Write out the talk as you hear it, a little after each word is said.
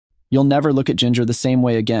You'll never look at ginger the same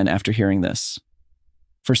way again after hearing this.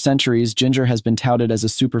 For centuries, ginger has been touted as a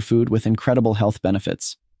superfood with incredible health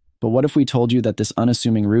benefits. But what if we told you that this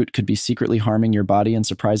unassuming root could be secretly harming your body in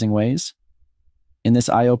surprising ways? In this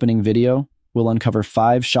eye-opening video, we'll uncover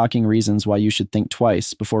 5 shocking reasons why you should think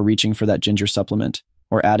twice before reaching for that ginger supplement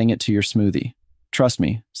or adding it to your smoothie. Trust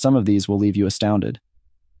me, some of these will leave you astounded.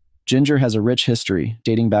 Ginger has a rich history,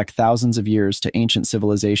 dating back thousands of years to ancient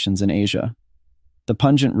civilizations in Asia. The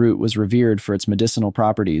pungent root was revered for its medicinal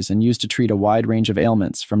properties and used to treat a wide range of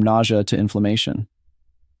ailments, from nausea to inflammation.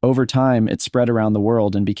 Over time, it spread around the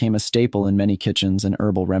world and became a staple in many kitchens and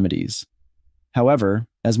herbal remedies. However,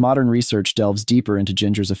 as modern research delves deeper into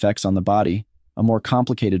ginger's effects on the body, a more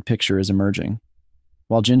complicated picture is emerging.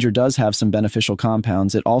 While ginger does have some beneficial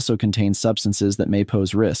compounds, it also contains substances that may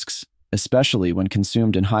pose risks, especially when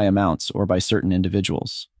consumed in high amounts or by certain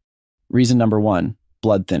individuals. Reason number 1,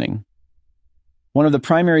 blood thinning. One of the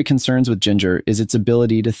primary concerns with ginger is its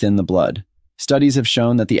ability to thin the blood. Studies have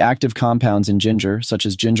shown that the active compounds in ginger, such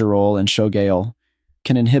as gingerol and shogaol,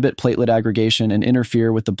 can inhibit platelet aggregation and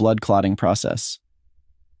interfere with the blood clotting process.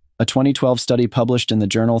 A 2012 study published in the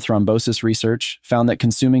journal Thrombosis Research found that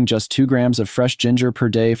consuming just 2 grams of fresh ginger per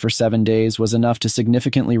day for 7 days was enough to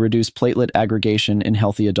significantly reduce platelet aggregation in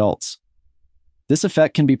healthy adults. This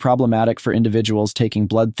effect can be problematic for individuals taking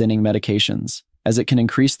blood-thinning medications, as it can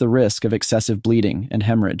increase the risk of excessive bleeding and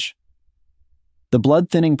hemorrhage. The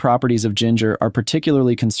blood-thinning properties of ginger are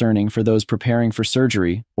particularly concerning for those preparing for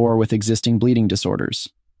surgery or with existing bleeding disorders,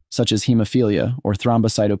 such as hemophilia or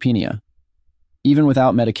thrombocytopenia. Even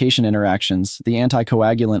without medication interactions, the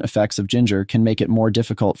anticoagulant effects of ginger can make it more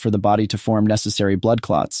difficult for the body to form necessary blood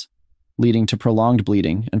clots, leading to prolonged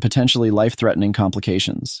bleeding and potentially life-threatening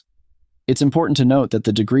complications. It's important to note that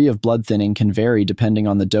the degree of blood thinning can vary depending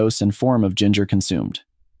on the dose and form of ginger consumed.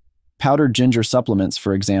 Powdered ginger supplements,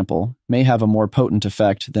 for example, may have a more potent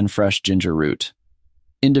effect than fresh ginger root.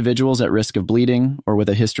 Individuals at risk of bleeding or with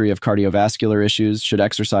a history of cardiovascular issues should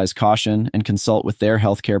exercise caution and consult with their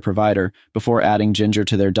healthcare provider before adding ginger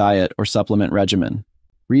to their diet or supplement regimen.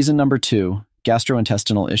 Reason number 2,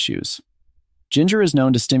 gastrointestinal issues. Ginger is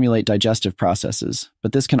known to stimulate digestive processes,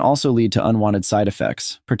 but this can also lead to unwanted side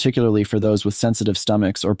effects, particularly for those with sensitive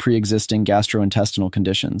stomachs or pre-existing gastrointestinal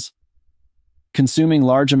conditions. Consuming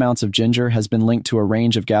large amounts of ginger has been linked to a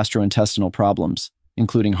range of gastrointestinal problems,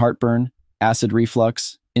 including heartburn, acid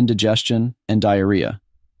reflux, indigestion, and diarrhea.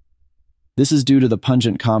 This is due to the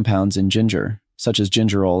pungent compounds in ginger, such as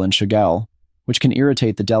gingerol and shogaol, which can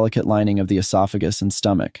irritate the delicate lining of the esophagus and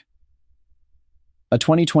stomach. A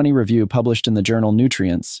 2020 review published in the journal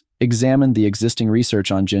Nutrients examined the existing research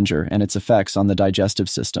on ginger and its effects on the digestive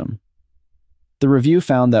system. The review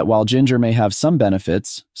found that while ginger may have some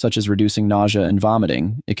benefits, such as reducing nausea and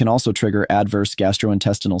vomiting, it can also trigger adverse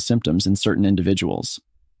gastrointestinal symptoms in certain individuals.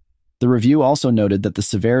 The review also noted that the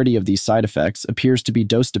severity of these side effects appears to be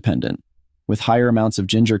dose-dependent, with higher amounts of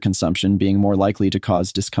ginger consumption being more likely to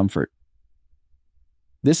cause discomfort.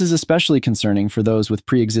 This is especially concerning for those with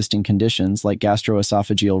pre-existing conditions like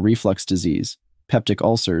gastroesophageal reflux disease, peptic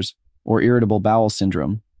ulcers, or irritable bowel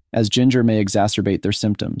syndrome, as ginger may exacerbate their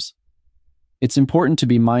symptoms. It's important to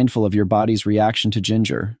be mindful of your body's reaction to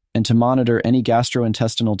ginger and to monitor any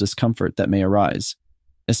gastrointestinal discomfort that may arise,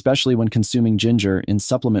 especially when consuming ginger in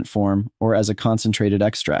supplement form or as a concentrated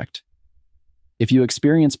extract. If you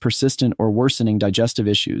experience persistent or worsening digestive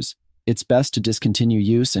issues, it's best to discontinue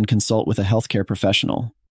use and consult with a healthcare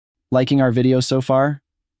professional. Liking our video so far?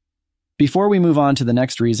 Before we move on to the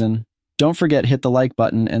next reason, don't forget hit the like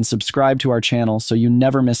button and subscribe to our channel so you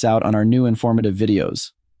never miss out on our new informative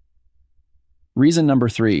videos. Reason number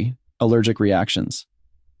 3, allergic reactions.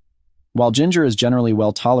 While ginger is generally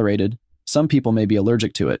well tolerated, some people may be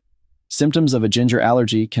allergic to it. Symptoms of a ginger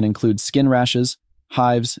allergy can include skin rashes,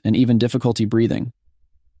 hives, and even difficulty breathing.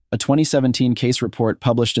 A 2017 case report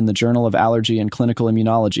published in the Journal of Allergy and Clinical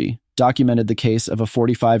Immunology documented the case of a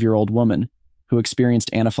 45-year-old woman who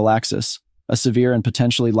experienced anaphylaxis, a severe and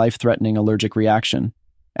potentially life-threatening allergic reaction,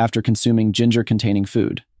 after consuming ginger-containing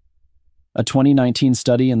food. A 2019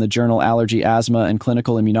 study in the journal Allergy, Asthma, and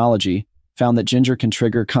Clinical Immunology found that ginger can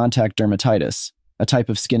trigger contact dermatitis, a type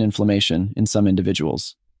of skin inflammation, in some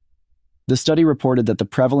individuals. The study reported that the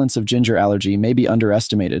prevalence of ginger allergy may be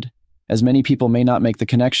underestimated, as many people may not make the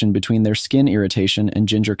connection between their skin irritation and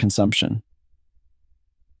ginger consumption.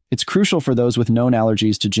 It's crucial for those with known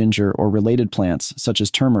allergies to ginger or related plants, such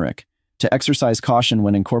as turmeric, to exercise caution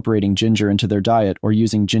when incorporating ginger into their diet or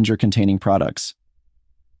using ginger-containing products.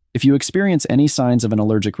 If you experience any signs of an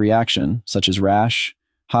allergic reaction, such as rash,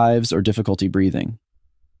 hives, or difficulty breathing,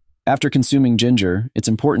 After consuming ginger, it's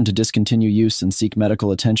important to discontinue use and seek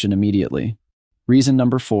medical attention immediately. Reason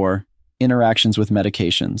number 4, interactions with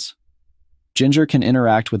medications. Ginger can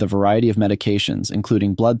interact with a variety of medications,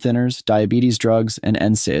 including blood thinners, diabetes drugs, and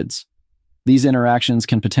NSAIDs. These interactions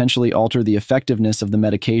can potentially alter the effectiveness of the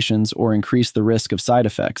medications or increase the risk of side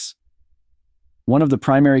effects. One of the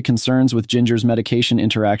primary concerns with ginger's medication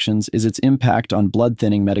interactions is its impact on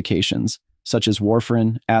blood-thinning medications, such as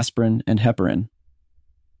warfarin, aspirin, and heparin.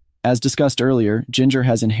 As discussed earlier, ginger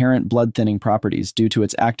has inherent blood-thinning properties due to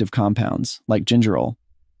its active compounds, like gingerol.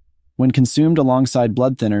 When consumed alongside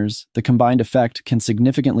blood thinners, the combined effect can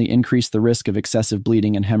significantly increase the risk of excessive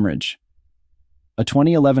bleeding and hemorrhage. A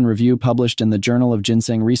 2011 review published in the Journal of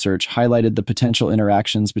Ginseng Research highlighted the potential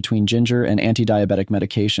interactions between ginger and anti-diabetic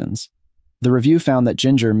medications. The review found that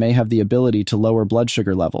ginger may have the ability to lower blood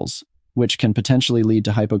sugar levels, which can potentially lead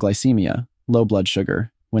to hypoglycemia, low blood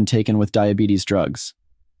sugar, when taken with diabetes drugs.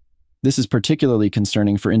 This is particularly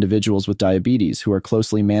concerning for individuals with diabetes who are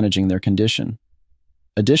closely managing their condition.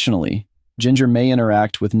 Additionally, ginger may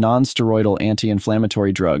interact with non-steroidal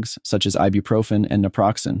anti-inflammatory drugs such as ibuprofen and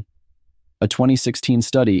naproxen. A 2016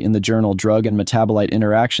 study in the journal Drug and Metabolite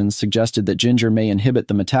Interactions suggested that ginger may inhibit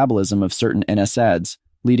the metabolism of certain NSAIDs,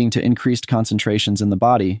 leading to increased concentrations in the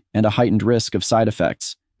body and a heightened risk of side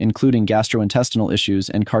effects, including gastrointestinal issues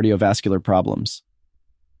and cardiovascular problems.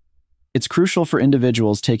 It's crucial for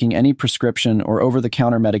individuals taking any prescription or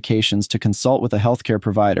over-the-counter medications to consult with a healthcare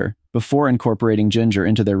provider before incorporating ginger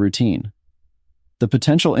into their routine. The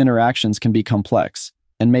potential interactions can be complex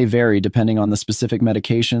and may vary depending on the specific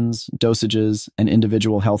medications, dosages, and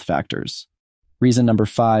individual health factors. Reason number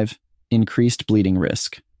 5, increased bleeding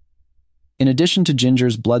risk. In addition to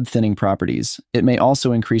ginger's blood-thinning properties, it may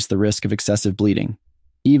also increase the risk of excessive bleeding,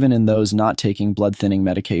 even in those not taking blood-thinning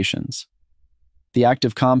medications. The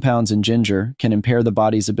active compounds in ginger can impair the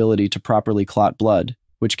body's ability to properly clot blood,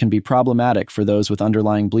 which can be problematic for those with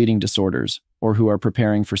underlying bleeding disorders or who are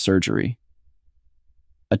preparing for surgery.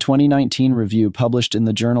 A 2019 review published in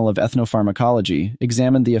the Journal of Ethnopharmacology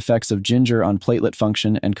examined the effects of ginger on platelet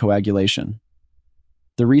function and coagulation.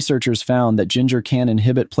 The researchers found that ginger can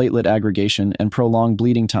inhibit platelet aggregation and prolong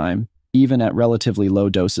bleeding time, even at relatively low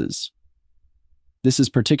doses. This is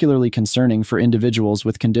particularly concerning for individuals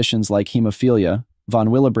with conditions like hemophilia, von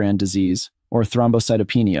Willebrand disease, or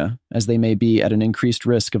thrombocytopenia, as they may be at an increased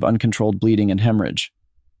risk of uncontrolled bleeding and hemorrhage.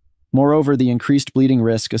 Moreover, the increased bleeding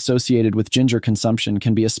risk associated with ginger consumption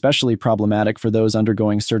can be especially problematic for those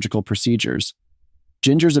undergoing surgical procedures.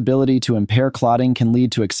 Ginger's ability to impair clotting can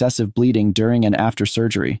lead to excessive bleeding during and after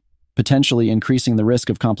surgery, potentially increasing the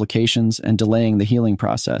risk of complications and delaying the healing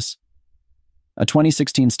process. A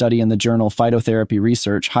 2016 study in the journal Phytotherapy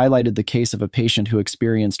Research highlighted the case of a patient who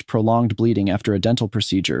experienced prolonged bleeding after a dental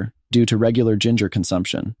procedure due to regular ginger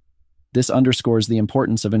consumption. This underscores the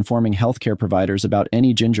importance of informing healthcare providers about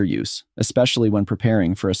any ginger use, especially when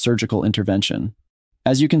preparing for a surgical intervention.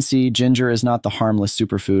 As you can see, ginger is not the harmless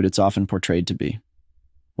superfood it's often portrayed to be.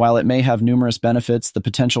 While it may have numerous benefits, the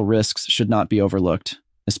potential risks should not be overlooked,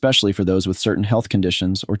 especially for those with certain health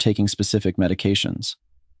conditions or taking specific medications.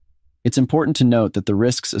 It's important to note that the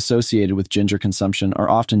risks associated with ginger consumption are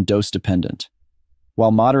often dose-dependent. While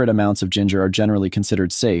moderate amounts of ginger are generally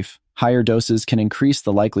considered safe, higher doses can increase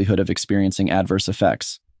the likelihood of experiencing adverse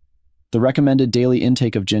effects. The recommended daily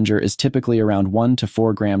intake of ginger is typically around 1 to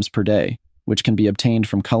 4 grams per day, which can be obtained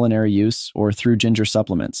from culinary use or through ginger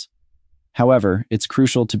supplements. However, it's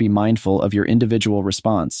crucial to be mindful of your individual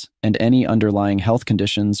response and any underlying health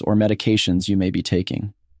conditions or medications you may be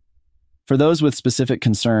taking. For those with specific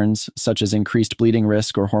concerns, such as increased bleeding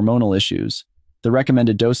risk or hormonal issues, the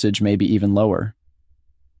recommended dosage may be even lower.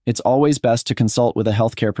 It's always best to consult with a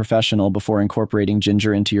healthcare professional before incorporating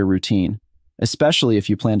ginger into your routine, especially if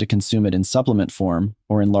you plan to consume it in supplement form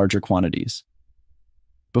or in larger quantities.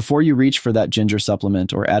 Before you reach for that ginger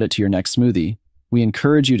supplement or add it to your next smoothie, we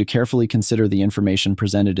encourage you to carefully consider the information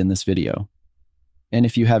presented in this video. And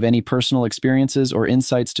if you have any personal experiences or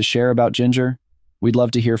insights to share about ginger, we'd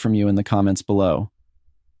love to hear from you in the comments below.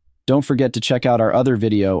 Don't forget to check out our other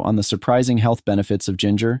video on the surprising health benefits of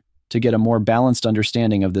ginger to get a more balanced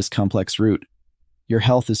understanding of this complex root. Your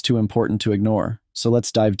health is too important to ignore, so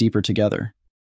let's dive deeper together.